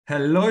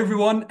Hello,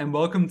 everyone, and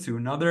welcome to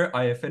another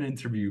IFN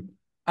interview.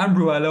 I'm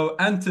Bruello,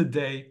 and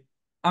today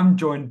I'm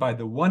joined by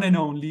the one and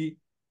only,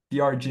 the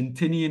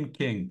Argentinian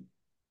King.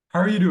 How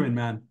are you doing,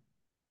 man?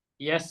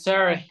 Yes,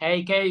 sir.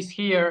 AK is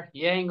here.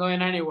 He ain't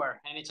going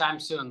anywhere anytime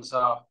soon,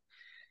 so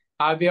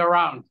I'll be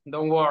around.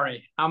 Don't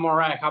worry. I'm all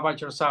right. How about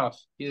yourself?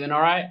 You doing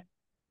all right?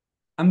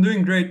 I'm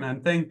doing great,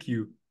 man. Thank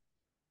you.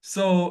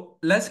 So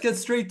let's get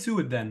straight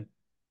to it then.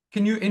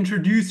 Can you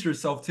introduce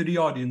yourself to the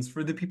audience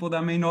for the people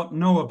that may not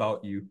know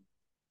about you?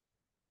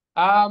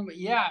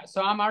 Yeah,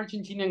 so I'm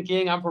Argentinian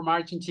King. I'm from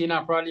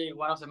Argentina, probably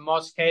one of the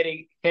most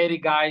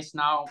hated guys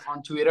now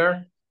on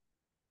Twitter.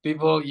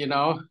 People,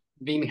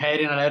 being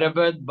hating a little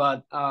bit,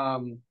 but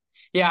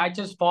yeah, I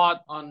just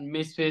fought on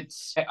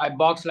Misfits. I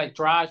boxed like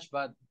trash,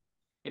 but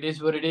it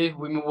is what it is.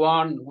 We move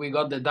on. We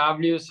got the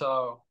W,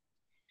 so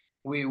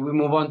we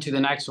move on to the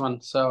next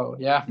one. So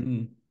yeah.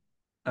 Mm,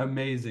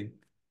 amazing.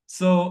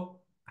 So,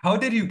 how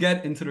did you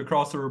get into the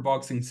crossover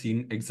boxing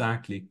scene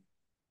exactly?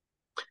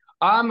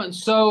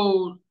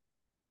 So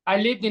I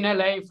lived in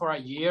LA for a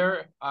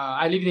year.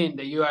 I lived in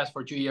the US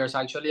for 2 years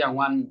actually, and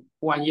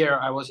one year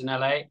I was in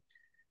LA.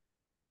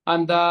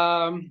 And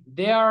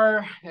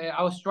there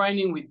I was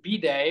training with B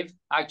Dave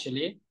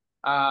actually,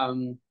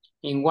 um,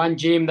 in one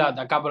gym that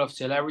a couple of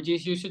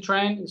celebrities used to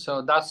train.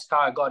 So that's how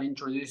I got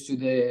introduced to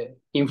the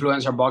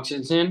influencer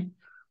boxing scene.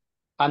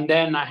 And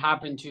then I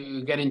happened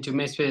to get into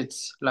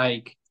Misfits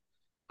like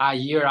a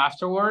year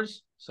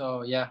afterwards.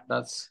 So yeah,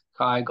 that's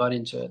how I got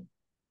into it.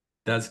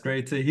 That's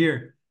great to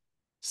hear.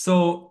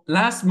 So,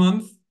 last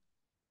month,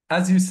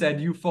 as you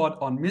said, you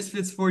fought on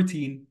Misfits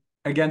 14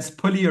 against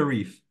Puli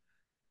Arif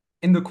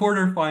in the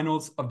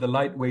quarterfinals of the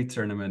lightweight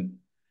tournament.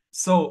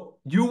 So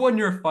you won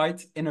your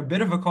fight in a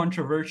bit of a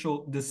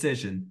controversial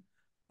decision.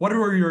 What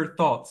were your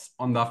thoughts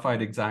on that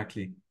fight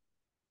exactly?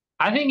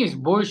 I think it's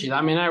bullshit.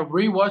 I mean, I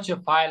rewatched the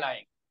fight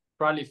like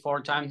probably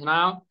 4 times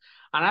now,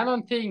 and I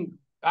don't think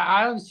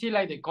I don't see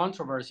like the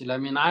controversy. I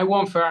mean, I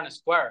won fair and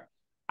square.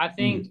 I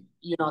think Mm,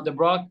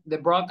 the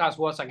broadcast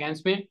was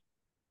against me,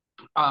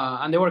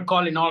 and they were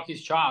calling all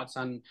his shots,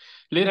 and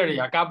literally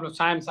a couple of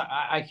times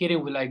I hit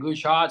him with like good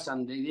shots,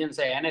 and they didn't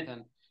say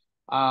anything.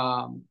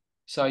 Um,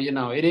 so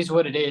it is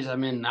what it is. I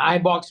mean, I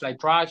box like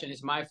trash, and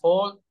it's my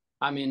fault.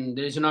 I mean,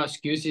 there's no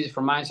excuses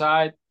from my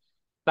side.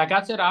 Like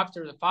I said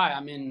after the fight,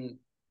 I mean,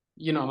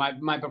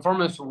 my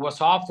performance was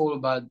awful,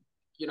 but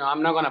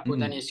I'm not gonna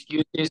put any mm,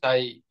 excuses.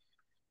 I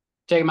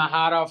take my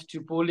hat off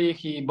to Puli.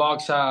 He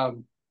boxed a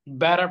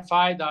better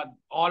fight that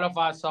all of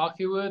us thought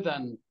he would,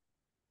 and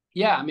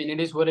yeah, I mean, it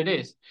is what it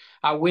is.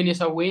 A win is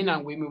a win,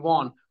 and we move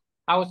on.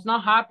 I was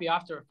not happy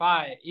after the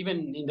fight,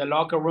 even in the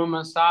locker room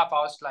and stuff.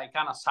 I was like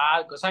kind of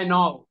sad because I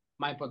know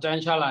my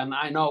potential and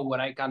I know what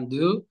I can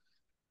do,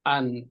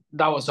 and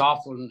that was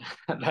awful.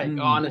 Like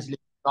mm. honestly,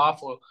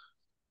 awful.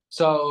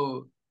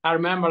 So I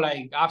remember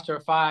like after a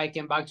fight, I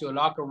came back to a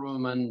locker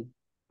room and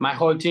my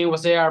whole team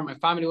was there, my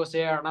family was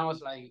there, and I was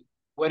like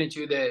waiting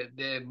to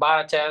the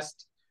bar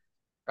test.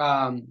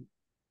 Um,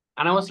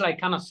 and I was like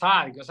kind of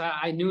sad because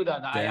I knew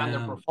that I Damn.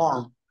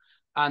 underperformed.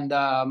 And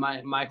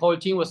my whole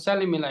team was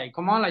telling me like,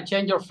 come on, like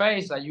change your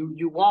face, like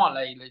you won,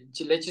 like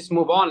let's just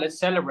move on, let's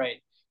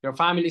celebrate. Your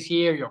family's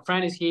here, your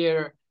friend is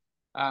here.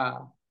 Uh,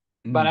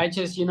 but I Mm,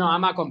 just,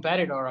 I'm a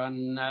competitor,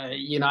 and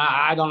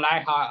I don't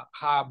like how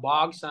I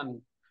box,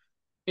 and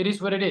it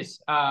is what it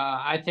is.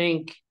 I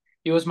think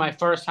it was my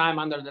first time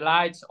under the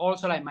lights.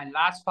 Also, like my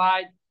last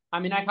fight. I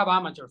mean, I have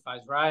amateur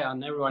fights, right?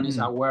 And everyone is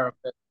mm. aware of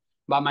it.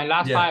 But my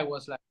last Yeah. fight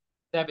was like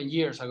 7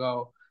 years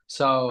ago.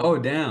 So Oh,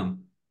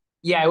 damn.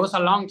 yeah, it was a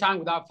long time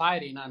without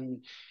fighting,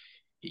 and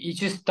it's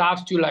just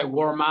tough to like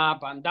warm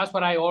up. And that's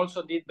what I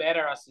also did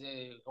better as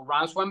the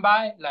rounds went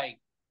by. Like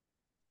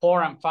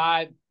 4 and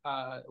 5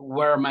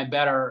 were my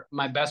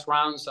best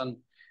rounds, and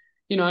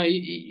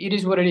it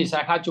is what it is.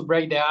 I had to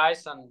break the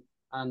ice,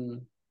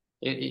 and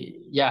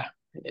yeah,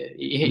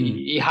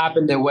 Mm, it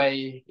happened the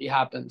way it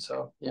happened.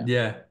 So yeah,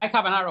 yeah. I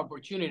have another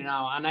opportunity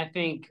now, and I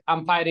think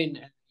I'm fighting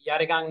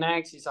YuddyGang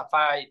next. It's a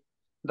fight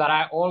that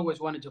I always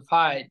wanted to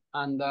fight,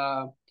 and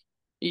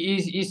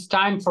it's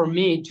time for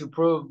me to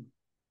prove.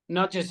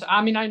 Not just,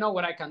 I mean, I know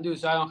what I can do,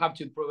 so I don't have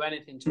to prove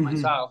anything to Hmm.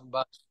 myself,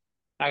 but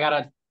I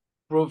gotta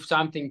prove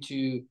something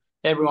to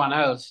everyone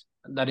else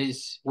that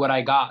is what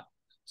I got.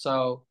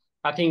 So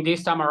I think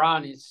this time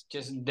around is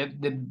just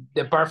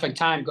the perfect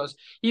time because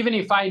even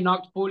if I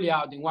knocked Puli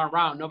out in one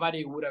round,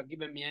 nobody would have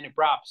given me any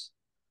props.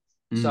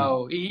 Mm,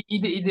 So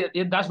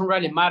it doesn't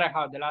really matter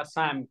how the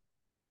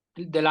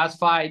last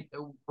fight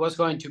was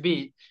going to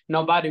be.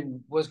 Nobody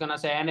was gonna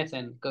say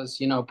anything because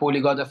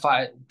Puli got the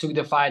fight, took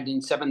the fight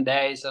in 7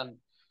 days, and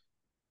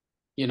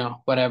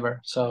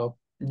whatever. So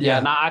yeah, yeah.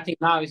 now I think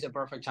now is the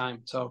perfect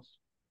time. So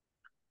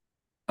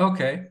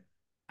Okay.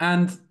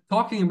 And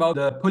talking about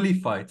the pulley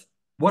fight,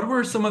 what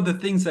were some of the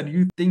things that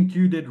you think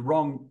you did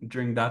wrong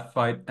during that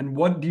fight, and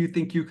what do you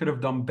think you could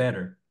have done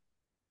better?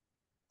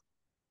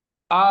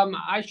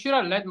 I should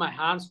have let my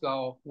hands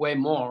go way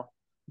more,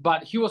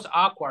 but he was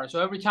awkward.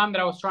 So every time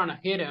that I was trying to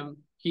hit him,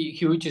 he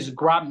would just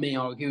grab me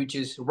or he would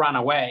just run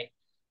away.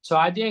 So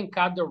I didn't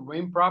cut the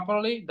rim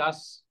properly.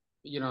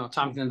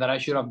 something that I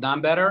should have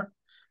done better.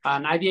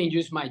 And I didn't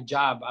use my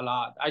jab a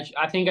lot.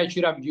 I think I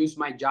should have used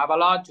my jab a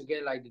lot to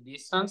get like the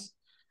distance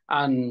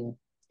and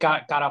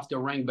cut off the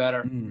ring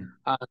better. Mm.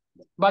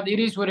 But it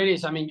is what it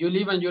is. I mean, you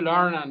live and you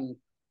learn, and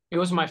it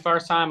was my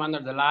first time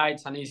under the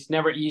lights, and it's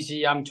never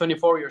easy. I'm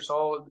 24 years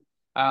old,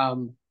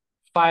 um,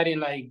 fighting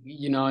like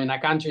in a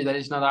country that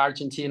is not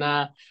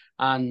Argentina,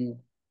 and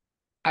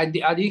I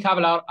did have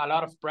a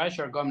lot of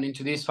pressure coming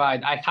into this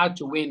fight. I had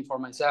to win for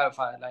myself.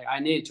 I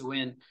needed to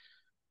win.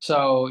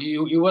 So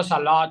it was a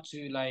lot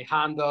to like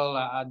handle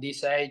at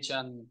this age,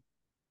 and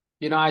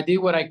I did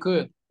what I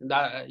could.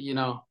 I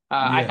Yeah.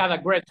 had a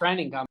great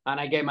training camp, and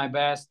I gave my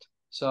best.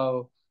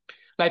 So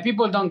like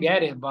people don't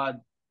get it, but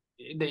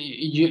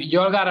you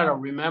all gotta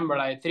remember,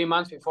 like 3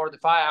 months before the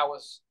fight, I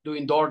was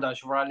doing DoorDash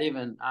for a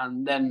living,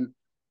 and then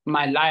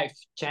my life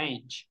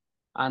changed,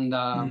 and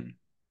Mm.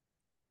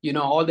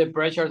 all the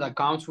pressure that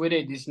comes with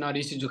it is not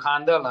easy to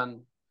handle,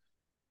 and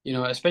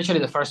especially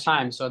the first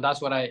time. So that's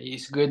what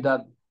it's good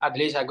that at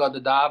least I got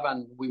the dub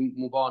and we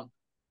move on.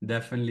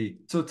 Definitely.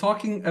 So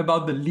talking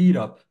about the lead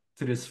up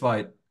to this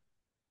fight,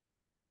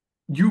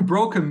 you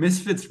broke a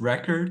Misfits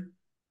record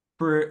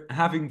for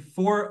having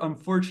 4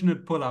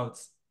 unfortunate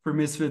pullouts for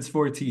Misfits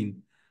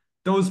 14.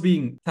 Those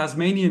being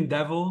Tasmanian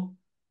Devil,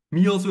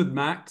 Meals with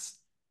Max,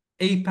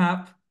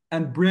 APAP,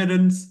 and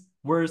Britain's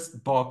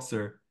worst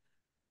boxer.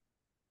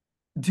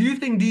 Do you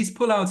think these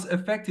pullouts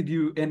affected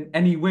you in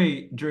any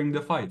way during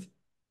the fight?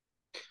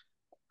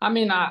 I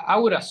mean, I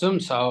would assume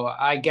so.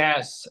 I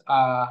guess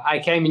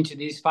I came into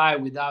this fight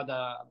without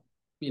a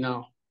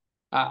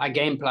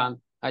game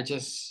plan. I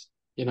just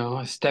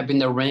step in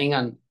the ring,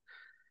 and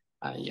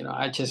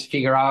I just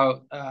figure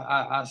out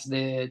as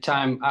the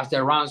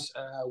rounds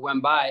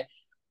went by.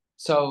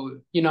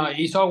 So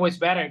it's always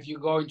better if you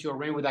go into a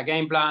ring with a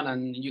game plan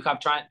and you have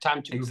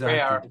time to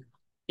prepare. Exactly.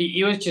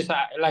 It was just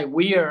like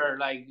weird,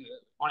 like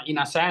in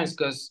a sense,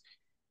 because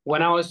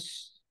when I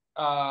was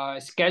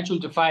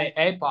scheduled to fight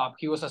APOP,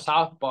 he was a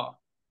southpaw.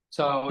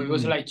 So it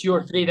was Mm. like 2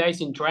 or 3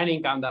 days in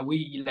training camp that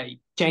we like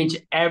changed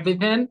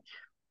everything,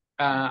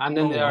 and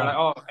then Oh, they're like,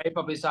 wow. "Oh,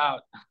 APOP is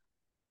out."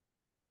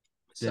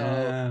 So,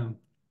 Damn.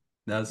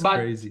 That's but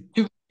crazy.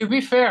 to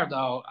be fair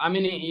though, I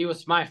mean, it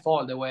was my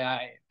fault the way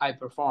I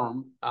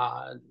performed.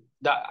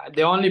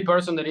 The only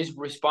person that is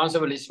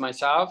responsible is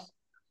myself,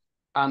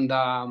 and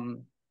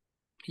again,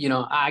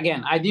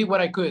 I did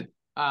what I could,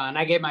 and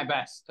I gave my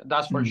best.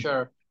 That's for Mm.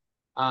 sure.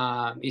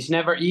 It's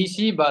never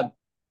easy, but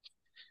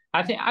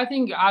I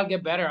think I'll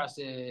get better as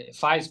the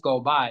fights go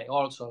by.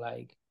 Also,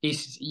 like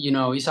it's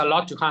a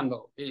lot to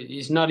handle.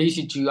 It's not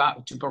easy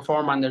to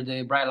perform under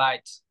the bright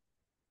lights.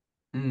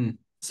 Mm.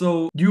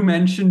 So you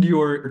mentioned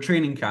your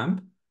training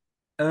camp.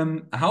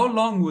 How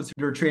long was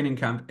your training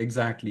camp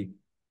exactly?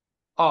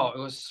 Oh, it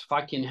was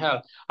fucking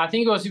hell. I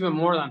think it was even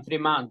more than 3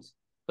 months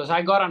because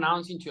I got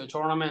announced into a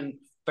tournament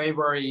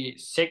February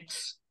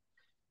 6th,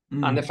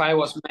 and the Mm. fight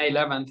was May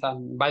 11th.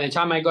 And by the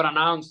time I got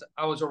announced,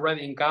 I was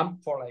already in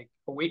camp for like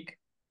a week.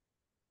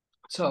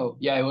 So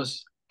yeah, it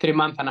was 3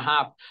 months and a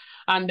half.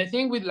 And the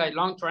thing with like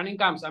long training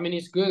camps, I mean,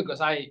 it's good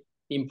because I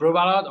improve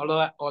a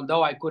lot.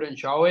 Although I couldn't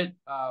show it,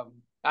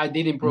 I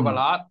did improve a Mm.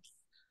 lot.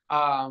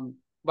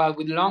 But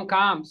with long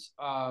camps,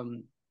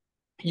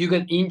 you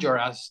get injured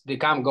as the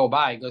camp go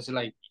by because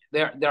like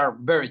they're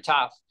very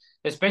tough.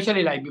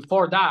 Especially like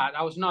before that,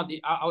 I was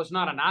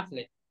not an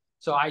athlete,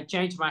 so I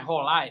changed my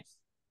whole life.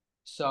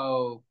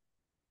 So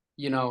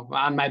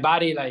and my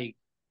body like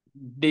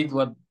did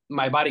what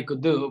my body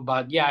could do.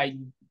 But yeah, I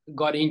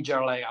got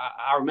injured. Like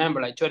I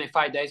remember, like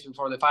 25 days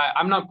before the fight.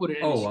 I'm not putting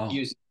any Oh, wow.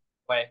 excuse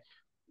away,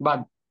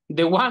 but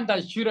the one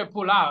that should have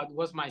pulled out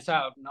was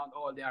myself, not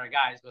all the other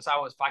guys, because I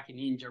was fucking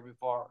injured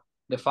before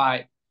the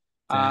fight.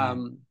 Damn.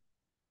 Um,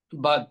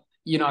 but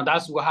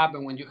that's what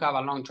happened when you have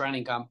a long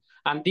training camp.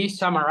 And this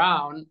time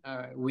around,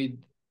 with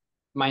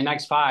my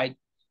next fight,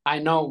 I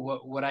know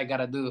what I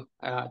gotta do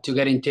to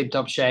get in tip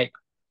top shape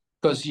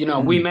because we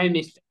Mm. made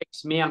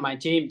mistakes, me and my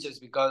team,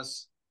 just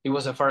because it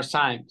was the first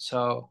time.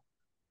 So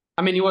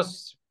I mean, it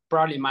was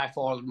probably my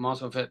fault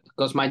most of it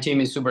because my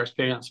team is super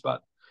experienced,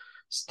 but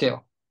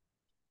still.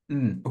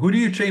 Mm. Who do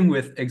you train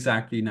with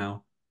exactly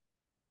now?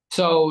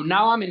 So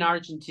now I'm in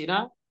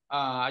Argentina.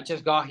 I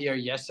just got here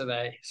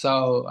yesterday,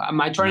 so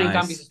my training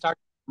camp is Nice.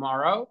 starting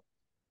tomorrow.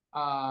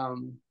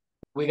 Um,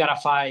 we got to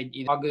fight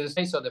in August,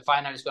 so the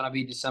final is gonna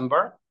be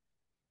December.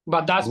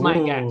 But that's my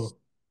guess. Oh,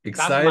 That's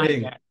my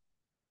exciting. guess.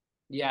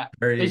 Yeah,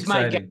 Very it's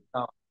my guess. exciting.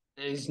 Though.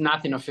 It's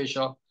nothing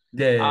official.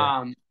 Yeah, yeah, yeah,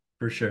 Um,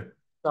 for sure.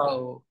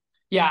 so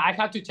yeah, I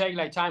had to take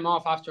like time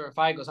off after a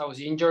fight because I was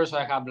injured, so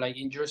I have like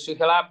injuries to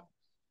heal up.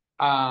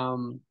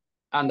 Um,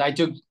 and I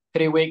took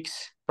 3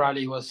 weeks.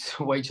 Probably was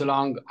way too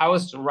long. I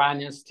was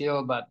running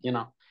still, but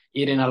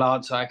eating a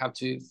lot, so I have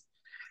to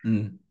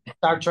Mm.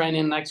 start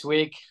training next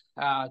week,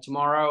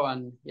 tomorrow,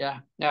 and yeah.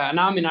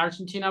 Now I'm in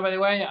Argentina, by the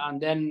way,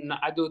 and then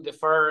I do the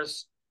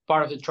first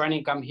part of the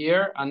training camp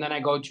here, and then I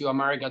go to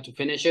America to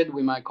finish it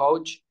with my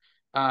coach.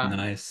 Uh,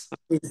 Nice.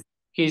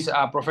 he's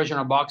a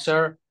professional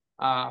boxer,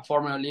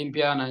 former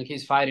Olympian, and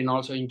he's fighting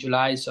also in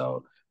July.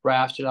 So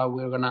right after that,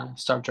 we're gonna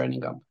start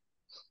training camp.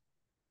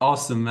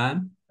 Awesome,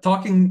 man.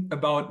 Talking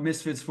about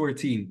Misfits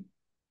 14,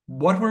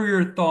 what were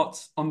your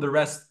thoughts on the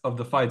rest of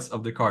the fights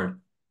of the card?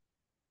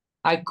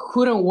 I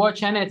couldn't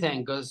watch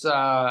anything because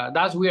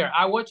that's weird.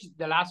 I watched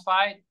the last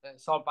fight, the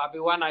Salt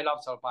Papi one. I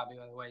love Salt Papi,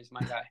 by the way, he's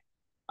my guy.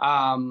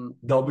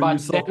 W But then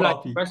Salt like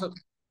Poppy. rest of,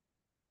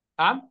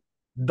 huh?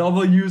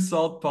 W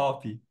Salt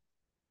Poppy,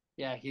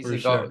 Yeah, he's for a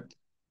sure.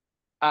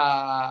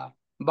 goat.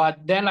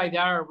 But then like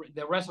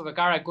the rest of the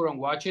card, I couldn't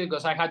watch it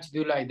because I had to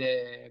do like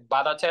the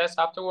BADA test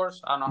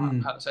afterwards. I don't know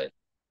how Mm. to say it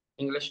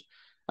in English.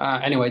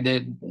 Anyway,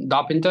 the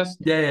doping test.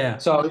 Yeah, yeah,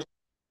 So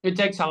it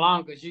takes a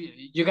long because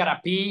you gotta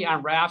pee,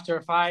 and right after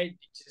a fight,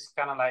 it's just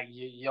kind of like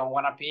you don't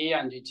want to pee,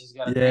 and you just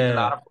gotta drink a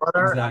lot yeah, of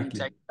water, and it exactly.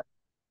 takes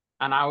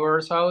an hour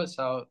or so.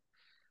 So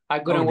I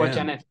Oh, couldn't watch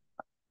damn. anything.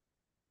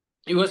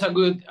 It was a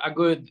good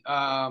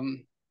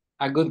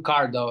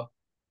card though.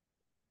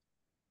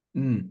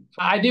 Mm.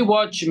 I did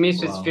watch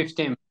Misfits Wow.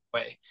 15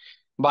 way,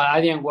 but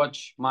I didn't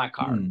watch my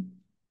card. Mm.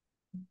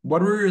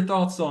 What were your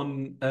thoughts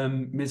on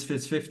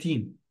Misfits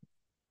 15?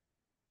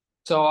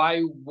 So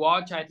I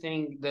watch, I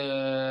think,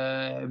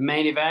 the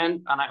main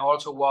event, and I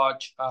also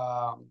watch,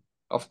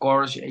 of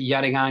course,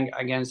 YuddyGang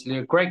against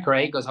Little Craig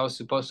Craig because I was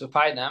supposed to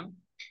fight them.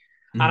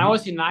 And I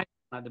was Hmm. in Iceland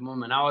at the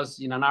moment. I was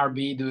in an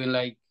RV doing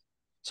like,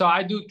 so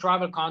I do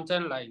travel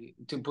content, like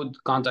to put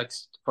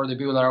context for the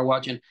people that are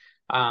watching.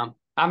 I'm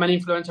an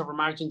influencer from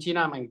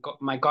Argentina.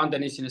 My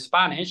content is in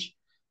Spanish,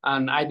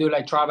 and I do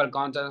like travel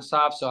content and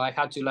stuff. So I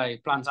had to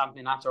like plan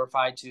something after a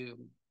fight to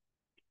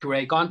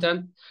create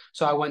content.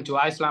 So I went to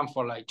Iceland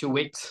for like 2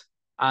 weeks,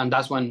 and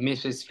that's when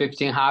Misfits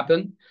 15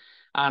 happened.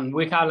 And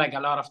we had like a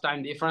lot of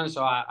time difference,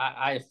 so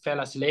I fell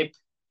asleep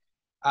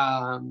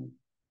um,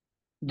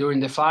 during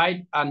the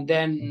fight, and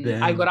then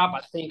I got Damn. up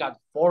I think at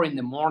 4 in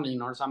the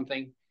morning or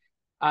something.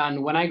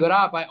 And when I got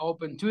up, I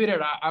opened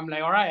Twitter. I'm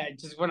like, all right, I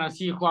just want to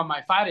see who am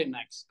I fighting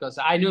next because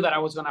I knew that I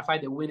was gonna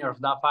fight the winner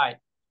of that fight.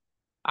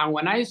 And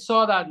when I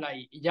saw that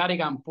like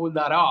YuddyGang pulled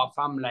that off,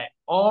 I'm like,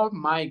 oh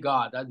my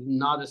God, I did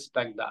not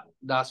expect that.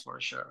 That's for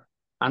sure.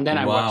 And then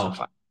I watched the Wow.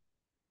 fight.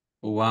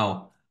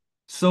 Wow.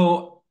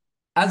 So,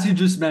 as you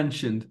just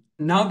mentioned,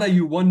 now that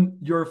you won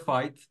your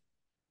fight,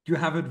 you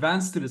have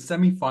advanced to the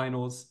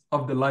semifinals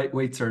of the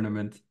lightweight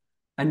tournament,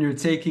 and you're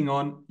taking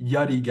on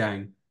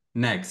YuddyGang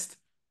next.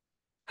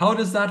 How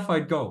does that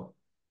fight go?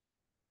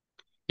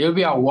 It'll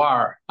be a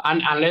war.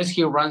 And unless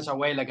he runs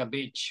away like a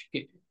bitch,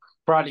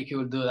 probably he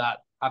will do that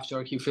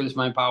after he feels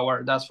my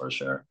power. That's for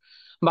sure.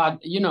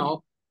 But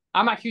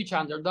I'm a huge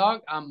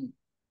underdog. I'm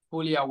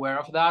fully aware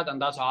of that,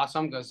 and that's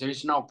awesome because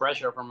there's no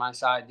pressure from my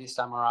side this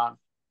time around.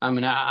 I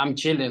mean, I'm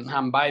chilling,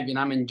 I'm vibing,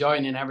 I'm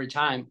enjoying it every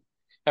time,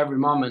 every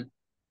moment.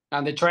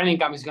 And the training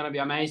camp is gonna be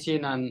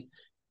amazing. And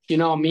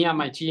me and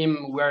my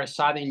team, we're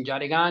studying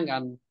YuddyGang,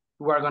 and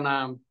we're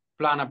gonna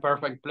plan a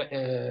perfect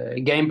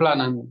game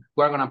plan, and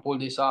we're gonna pull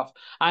this off.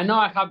 I know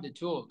I have the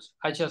tools.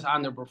 I just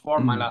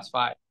underperformed my Mm, last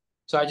fight,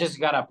 so I just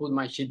gotta put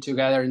my shit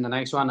together in the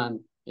next one,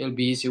 and it'll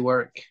be easy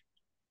work.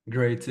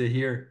 great to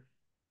hear.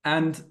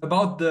 And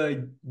about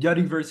the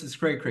Yuddy versus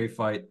Cray Cray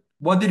fight,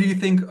 what did you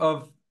think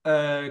of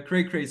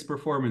Cray Cray's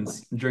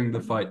performance during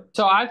the fight?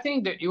 So I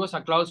think that it was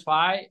a close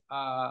fight.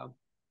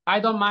 I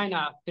don't mind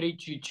a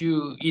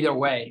 3-2 either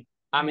way.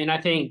 I mean,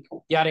 I think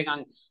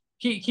YuddyGang,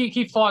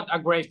 he fought a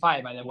great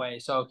fight, by the way.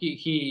 So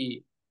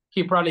he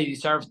probably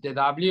deserves the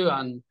W.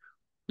 And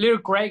Little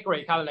Craig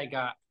had like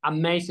a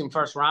amazing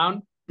first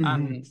round,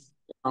 and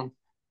Hmm.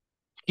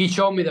 he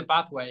showed me the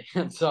pathway.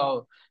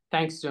 So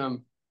thanks to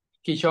him,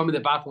 he showed me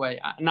the pathway.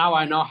 Now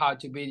I know how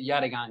to beat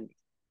YuddyGang.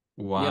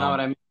 You know what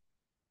I Wow. mean?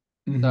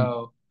 Hmm.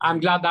 So I'm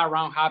glad that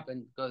round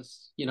happened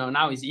because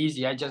now it's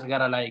easy. I just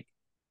gotta like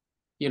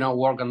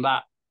work on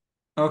that.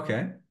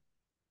 Okay.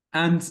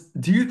 And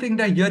do you think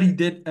that Yuddy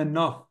did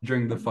enough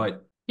during the fight?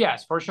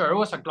 Yes, for sure. It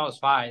was a close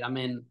fight. I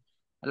mean,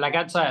 like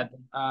I said,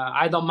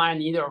 I don't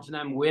mind either of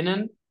them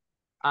winning.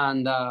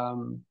 And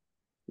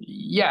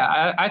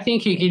yeah, I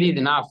think he did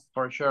enough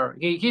for sure.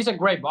 He's a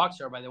great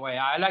boxer, by the way.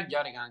 I like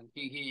YuddyGang.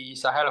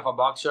 He's a hell of a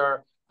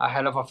boxer, a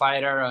hell of a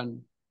fighter,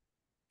 and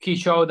he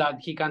showed that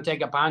he can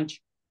take a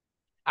punch,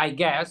 I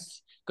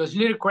guess, because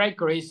Little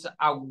Cracker is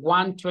a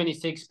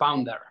 126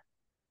 pounder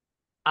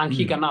and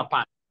he Mm. cannot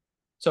punch.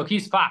 So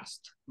he's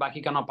fast, but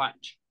he cannot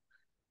punch.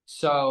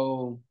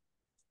 So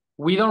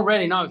we don't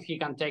really know if he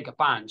can take a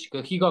punch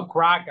because he got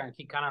cracked and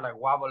he kind of like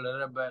wobbled a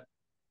little bit.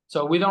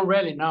 So we don't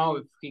really know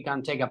if he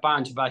can take a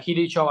punch, but he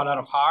did show a lot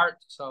of heart.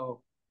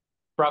 So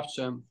props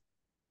to him.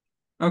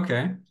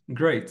 Okay,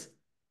 great.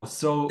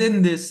 So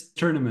in this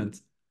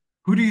tournament,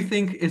 who do you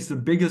think is the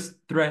biggest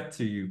threat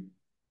to you?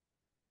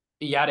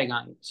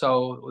 Yarrigan.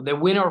 So the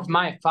winner of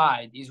my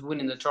fight is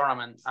winning the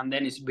tournament, and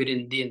then it's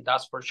beating Dean.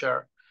 That's for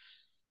sure.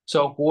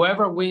 So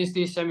whoever wins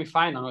this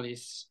semifinal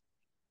is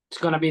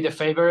it's gonna be the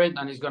favorite,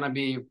 and it's gonna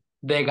be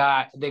the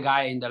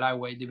guy in the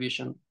lightweight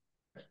division.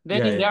 Then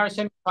Yeah, in yeah. the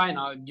other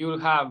semifinal, you'll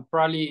have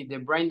probably the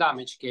brain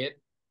damage kid.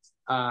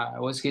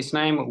 What's his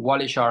name?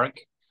 Wally Shark.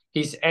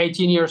 He's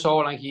 18 years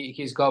old and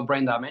he's got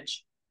brain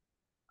damage.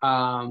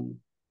 Um,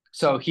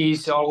 So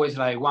he's always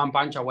like one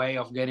punch away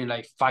of getting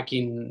like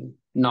fucking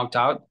knocked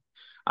out.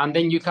 And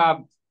then you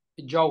have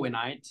Joey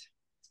Knight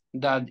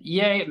that,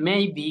 yeah,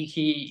 maybe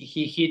he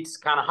hits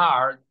kind of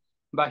hard,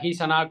 but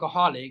he's an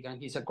alcoholic and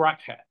he's a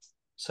crackhead.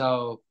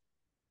 So,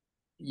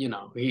 you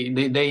know,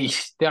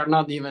 they're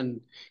not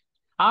even,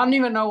 I don't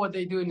even know what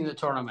they're doing in the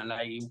tournament.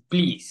 Like,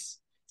 please,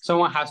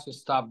 someone has to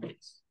stop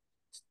this.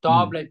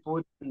 Stop Mm. like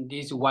putting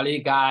this Wally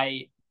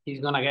guy. He's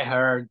gonna get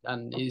hurt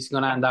and he's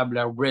gonna end up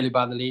like really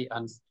badly.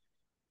 And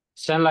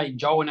send like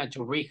Jonah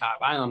to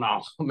rehab. I don't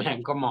know,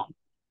 man. Come on.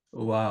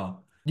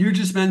 Wow. You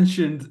just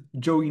mentioned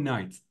Joey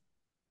Knight,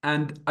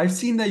 and I've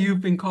seen that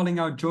you've been calling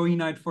out Joey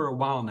Knight for a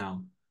while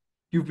now.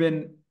 You've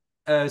been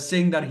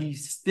saying that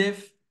he's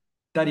stiff,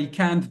 that he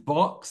can't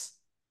box.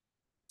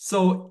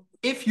 So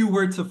if you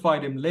were to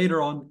fight him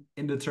later on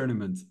in the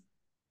tournament,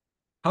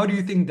 how do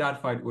you think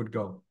that fight would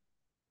go?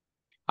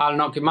 I'll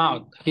knock him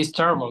out. He's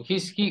terrible.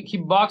 He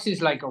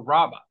boxes like a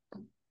robot.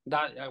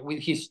 That with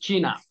his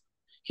chin up.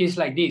 He's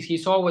like this.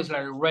 He's always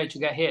like ready to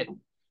get hit.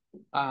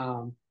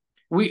 Um,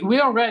 we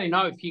don't really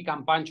know if he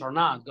can punch or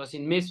not because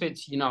in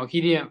Misfits, you know, he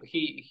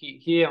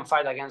didn't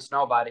fight against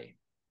nobody.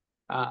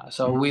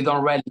 So we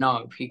don't really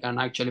know if he can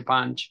actually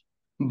punch.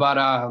 But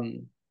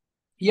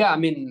yeah, I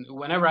mean,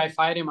 whenever I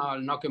fight him,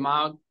 I'll knock him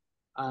out.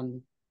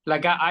 And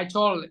like I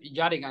told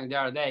YuddyGang the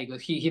other day,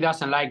 because he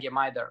doesn't like him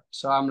either.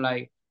 So I'm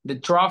like, the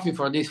trophy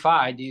for this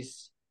fight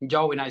is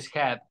Joey Knight's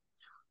head.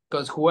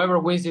 Because whoever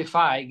wins the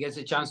fight gets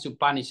a chance to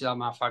punish that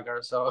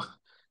motherfucker. So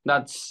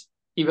that's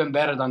even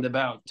better than the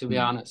belt, to be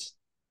Mhm. honest.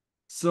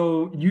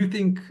 So you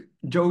think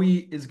Joey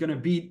is gonna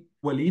beat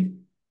Walid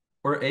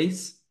or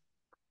Ace?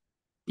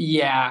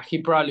 Yeah, he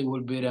probably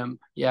will beat him.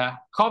 Yeah,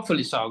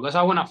 hopefully so, because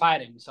I want to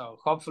fight him. So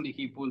hopefully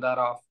he pulled that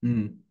off.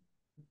 Mm.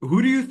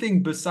 Who do you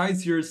think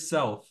besides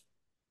yourself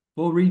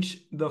will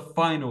reach the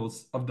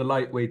finals of the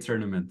lightweight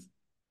tournament?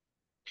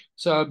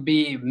 So it'd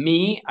be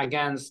me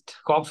against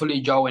hopefully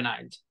Joey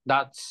Knight.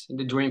 That's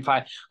the dream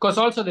fight. Because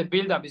also the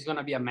build-up is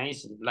gonna be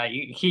amazing. Like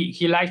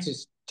he likes to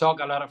talk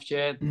a lot of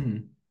shit.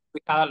 Mm. We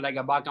had like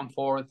a back and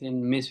forth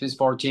in Misfits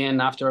 14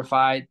 after a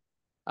fight.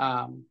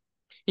 Um,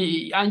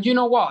 and you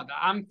know what?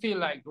 I'm feel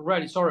like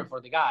really sorry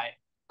for the guy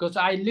because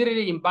I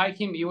literally invite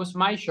him. It was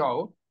my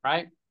show,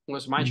 right? It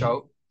was my Mm.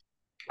 show.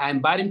 I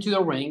invited him to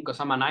the ring because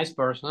I'm a nice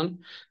person.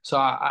 So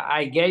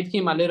I gave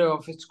him a little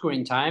of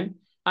screen time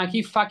and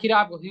he fucked it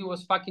up because he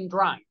was fucking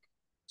drunk.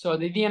 So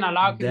they didn't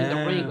allow him in the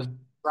ring because he Damn. was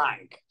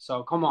drunk.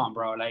 So come on,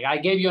 bro. Like I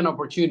gave you an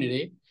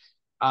opportunity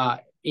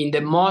in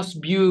the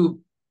most viewed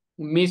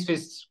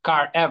Misfits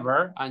card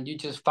ever, and you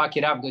just fuck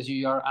it up because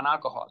you are an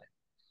alcoholic.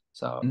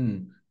 So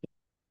Mm.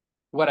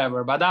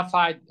 whatever. But that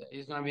fight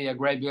is gonna be a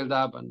great build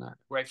up and a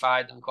great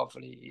fight, and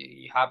hopefully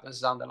it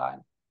happens down the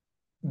line.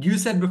 You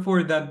said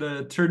before that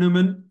the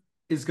tournament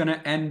is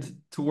gonna end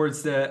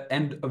towards the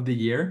end of the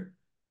year.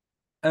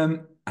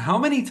 How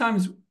many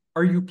times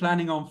are you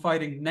planning on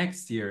fighting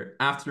next year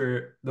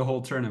after the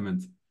whole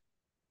tournament?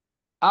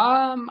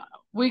 Um,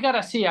 we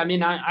gotta see. I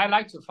mean, I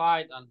like to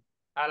fight and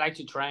I like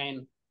to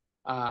train.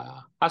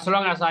 As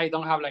long as I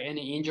don't have like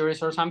any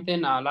injuries or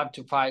something, I love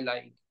to fight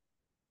like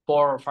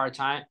 4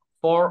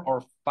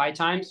 or 5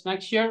 times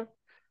next year.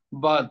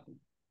 But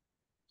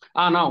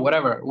I don't know,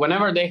 whatever.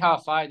 Whenever they have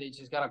a fight, they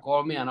just gotta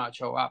call me and I'll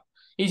show up.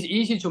 It's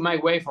easy to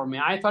make way for me.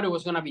 I thought it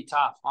was gonna be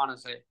tough,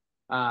 honestly,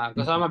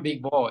 because I'm a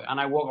big boy and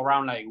I walk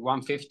around like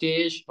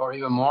 150-ish or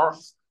even more.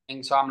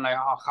 And so I'm like,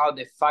 oh, how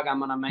the fuck I'm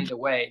gonna make the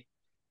way?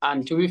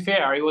 And to be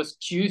fair, it was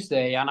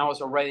Tuesday and I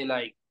was already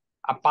like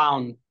a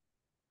pound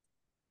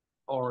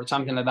or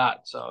something like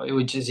that. So it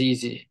was just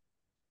easy.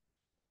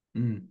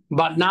 Mm.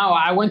 But now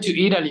I went to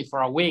Italy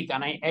for a week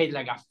and I ate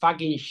like a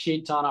fucking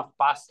shit ton of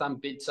pasta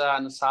and pizza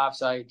and stuff.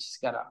 So I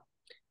just gotta,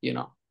 you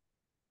know,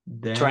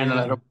 train a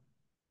little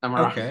Damn. time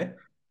around. Okay.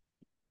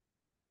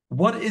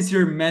 What is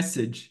your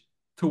message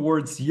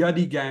towards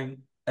YuddyGang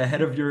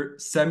ahead of your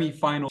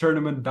semi-final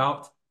tournament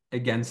bout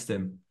against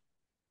him?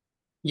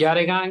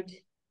 YuddyGang,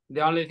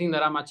 the only thing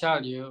that I'm gonna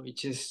tell you,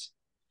 which is,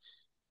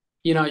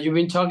 you know, you've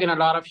been talking a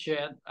lot of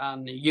shit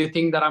and you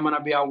think that I'm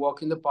gonna be a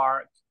walk in the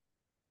park.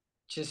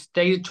 Just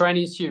take the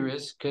training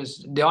serious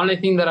because the only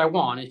thing that I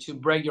want is to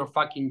break your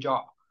fucking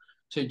jaw.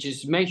 So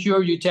just make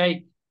sure you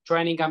take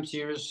training camp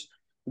serious.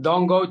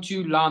 Don't go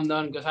to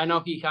London because I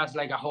know he has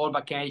like a whole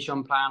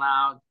vacation plan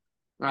out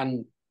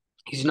and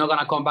he's not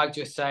gonna come back to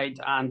the state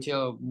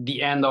until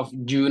the end of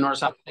June or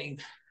something.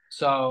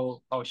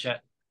 So, oh shit.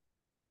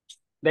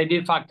 They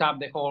did fucked up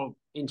the whole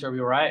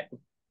interview, right?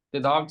 The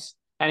dogs.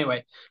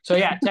 Anyway, so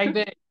yeah, take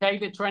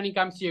the training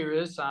camp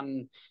serious,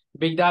 and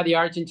Big Daddy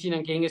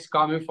Argentinian King is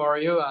coming for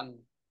you, and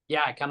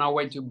yeah, I cannot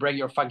wait to break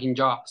your fucking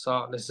jaw.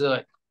 So let's do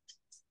it.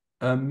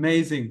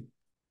 Amazing.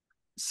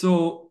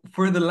 So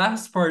for the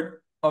last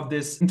part of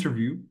this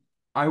interview,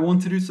 I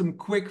want to do some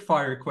quick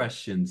fire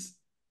questions.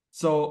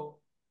 So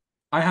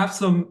I have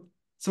some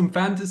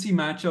fantasy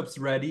matchups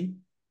ready,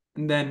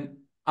 and then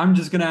I'm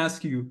just gonna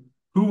ask you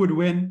who would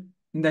win,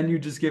 and then you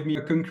just give me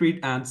a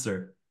concrete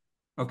answer.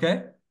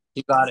 Okay?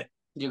 You got it.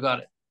 You got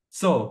it.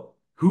 So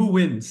who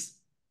wins?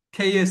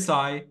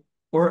 KSI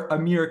or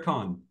Amir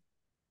Khan?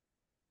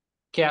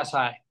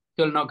 KSI.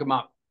 He'll knock him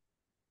out.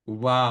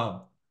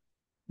 Wow.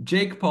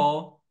 Jake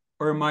Paul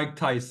or Mike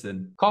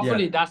Tyson?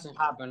 Hopefully Yeah. it doesn't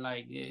happen.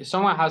 Like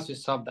someone has to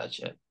stop that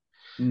shit.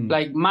 Mm,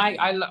 Like Mike,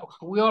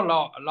 we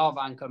all love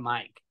Uncle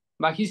Mike,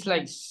 but he's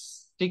like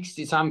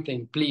 60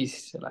 something.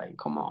 Please, like,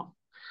 come on.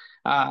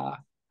 Uh,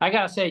 I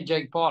gotta say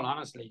Jake Paul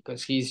honestly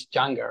because he's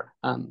younger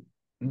and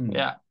mm.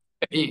 yeah,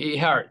 it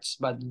hurts,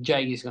 but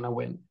Jake is gonna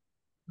win.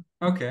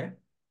 Okay.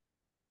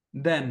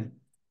 Then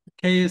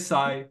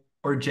KSI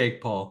or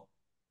Jake Paul?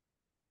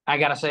 I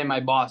gotta say my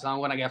boss. I'm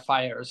gonna get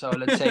fired, so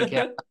let's say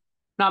KSI.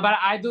 No, but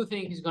I do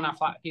think he's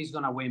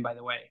gonna win. By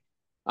the way,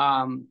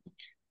 um,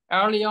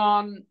 early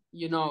on,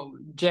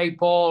 Jake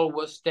Paul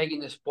was taking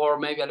the sport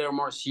maybe a little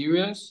more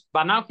serious,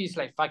 but now he's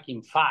like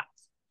fucking fat.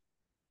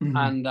 Mhm.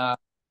 And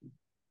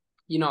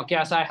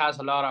KSI has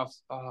a lot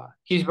of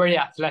he's very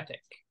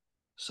athletic.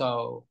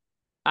 So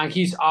and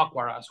he's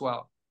awkward as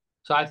well.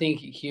 So I think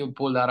he'll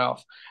pull that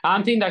off. I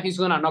don't think that he's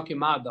gonna knock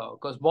him out though,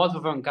 because both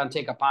of them can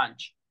take a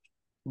punch.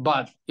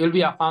 But it'll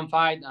be a fun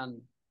fight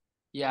and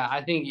yeah,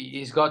 I think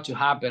it's got to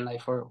happen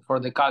like for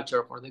the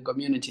culture, for the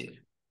community.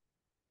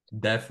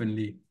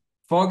 Definitely.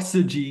 Fox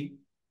G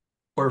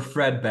or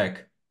Fred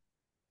Beck?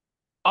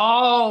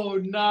 Oh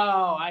no,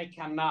 I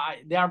cannot.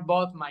 They are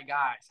both my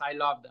guys. I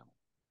love them.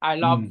 I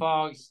love Mm.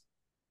 Fox.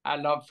 I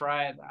love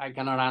Fred. I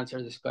cannot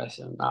answer this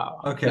question.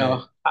 No, Okay.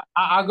 no.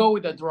 I'll go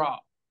with the draw.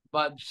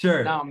 But no,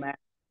 Sure. man.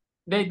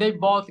 They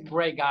both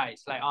great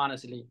guys. Like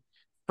honestly,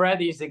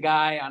 Fred is the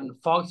guy, and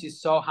Fox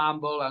is so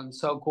humble and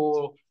so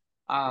cool.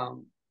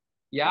 Um,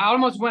 yeah, I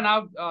almost went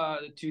out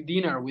to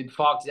dinner with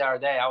Fox the other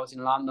day. I was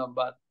in London,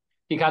 but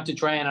he had to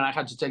train, and I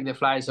had to take the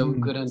flight, so we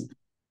Mm. couldn't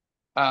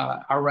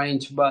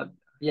arrange. But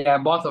yeah,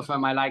 both of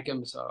them I like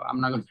him, so I'm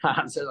not going to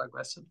answer that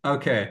question.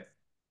 Okay.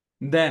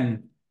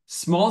 Then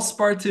Small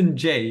Spartan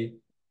J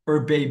or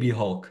Baby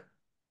Hulk?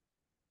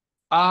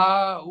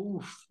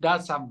 Oof,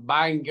 that's a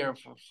banger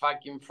for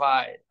fucking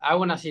fight. I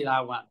wanna see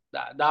that one.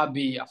 That'd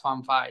be a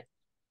fun fight.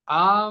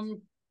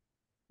 Um,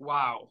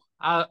 wow.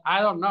 I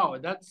don't know.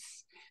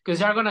 That's because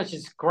they're gonna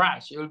just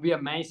crash. It will be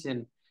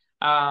amazing.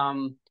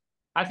 Um,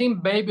 I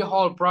think Baby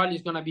Hall probably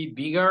is gonna be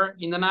bigger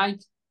in the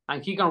night,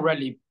 and he can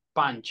really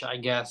punch, I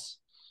guess.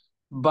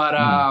 But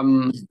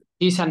Mm.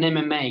 he's an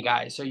MMA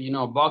guy, so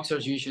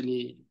boxers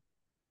usually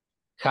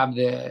have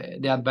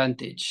the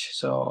advantage.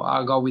 So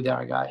I'll go with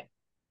that guy.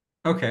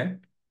 Okay.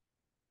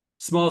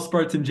 Small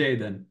Spartan J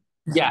then.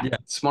 Yeah, Yeah.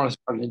 smallest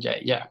partner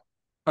J. Yeah.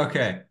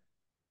 Okay.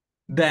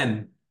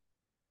 Then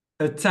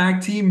a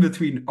tag team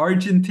between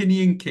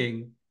Argentinian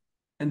King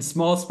and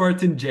Small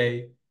Spartan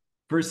J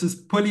versus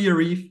Pulley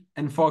Arif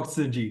and Fox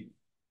G.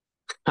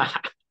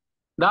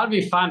 That'll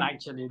be fun,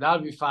 actually.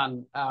 That'll be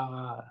fun.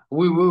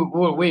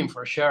 Will win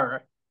for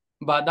sure,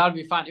 but that'll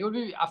be fun. It will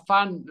be a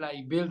fun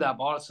like build up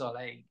also,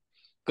 like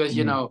because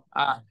Mm.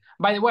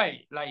 By the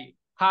way, like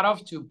hat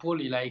off to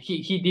Puli, like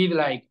he did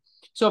like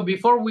so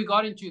before we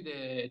got into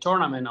the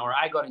tournament or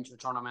I got into the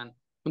tournament,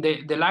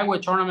 the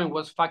lightweight tournament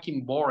was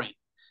fucking boring.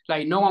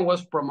 Like no one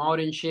was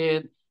promoting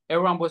shit.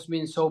 Everyone was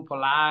being so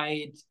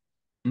polite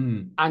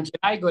Mm. until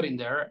I got in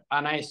there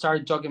and I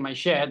started talking my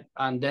shit,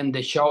 and then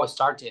the show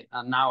started,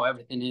 and now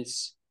everything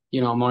is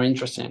more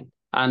interesting.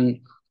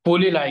 And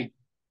Puli like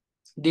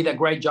did a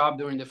great job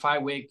during the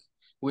 5 week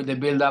with the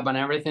build up and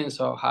everything.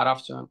 So hat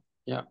off to him.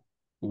 Yeah,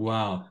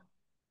 Wow.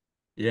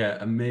 Yeah,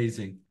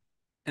 amazing.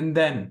 And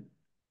then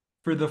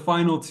for the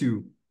final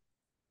two,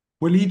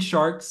 Waleed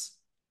Sharks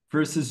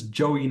versus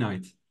Joey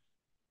Knight.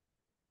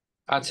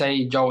 I'd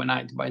say Joe and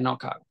I by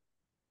knockout.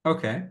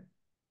 Okay.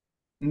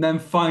 And then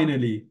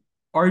finally,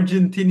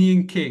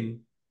 Argentinian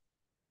King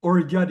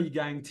or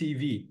YuddyGang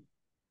TV.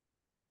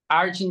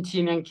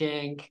 Argentinian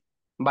King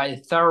by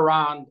third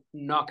round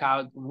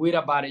knockout with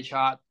a body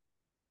shot,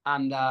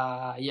 and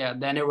yeah,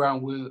 then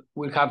everyone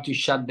will have to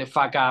shut the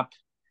fuck up,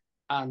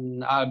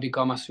 and I'll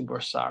become a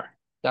superstar.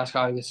 That's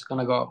how it's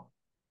gonna go.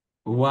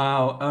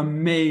 Wow,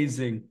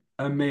 amazing,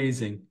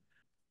 amazing.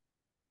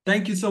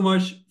 Thank you so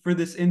much for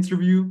this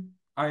interview.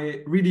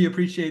 I really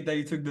appreciate that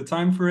you took the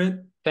time for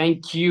it.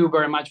 Thank you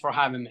very much for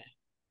having me.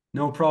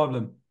 No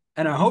problem.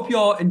 And I hope you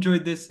all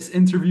enjoyed this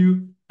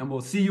interview, and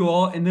we'll see you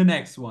all in the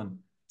next one.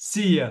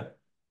 See ya.